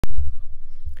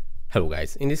Hello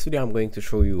guys, in this video I'm going to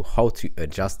show you how to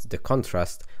adjust the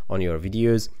contrast on your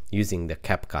videos using the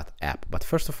CapCut app. But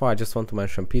first of all, I just want to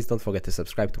mention, please don't forget to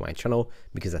subscribe to my channel,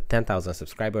 because at 10,000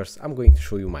 subscribers I'm going to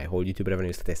show you my whole YouTube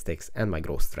revenue statistics and my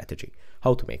growth strategy,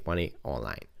 how to make money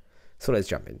online. So let's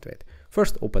jump into it.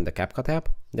 First, open the CapCut app,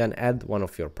 then add one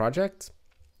of your projects.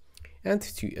 And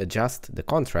to adjust the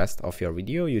contrast of your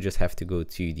video, you just have to go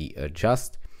to the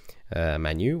adjust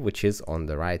menu, which is on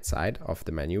the right side of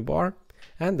the menu bar.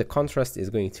 And the contrast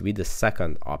is going to be the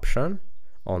second option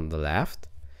on the left.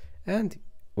 And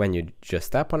when you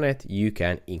just tap on it, you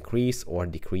can increase or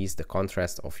decrease the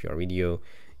contrast of your video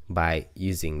by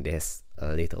using this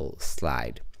little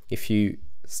slide. If you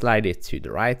slide it to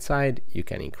the right side, you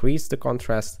can increase the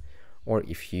contrast, or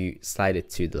if you slide it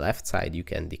to the left side, you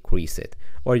can decrease it,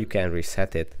 or you can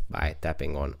reset it by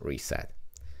tapping on reset.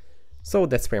 So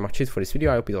that's pretty much it for this video.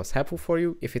 I hope it was helpful for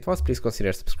you. If it was, please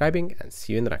consider subscribing, and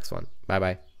see you in the next one. Bye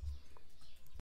bye.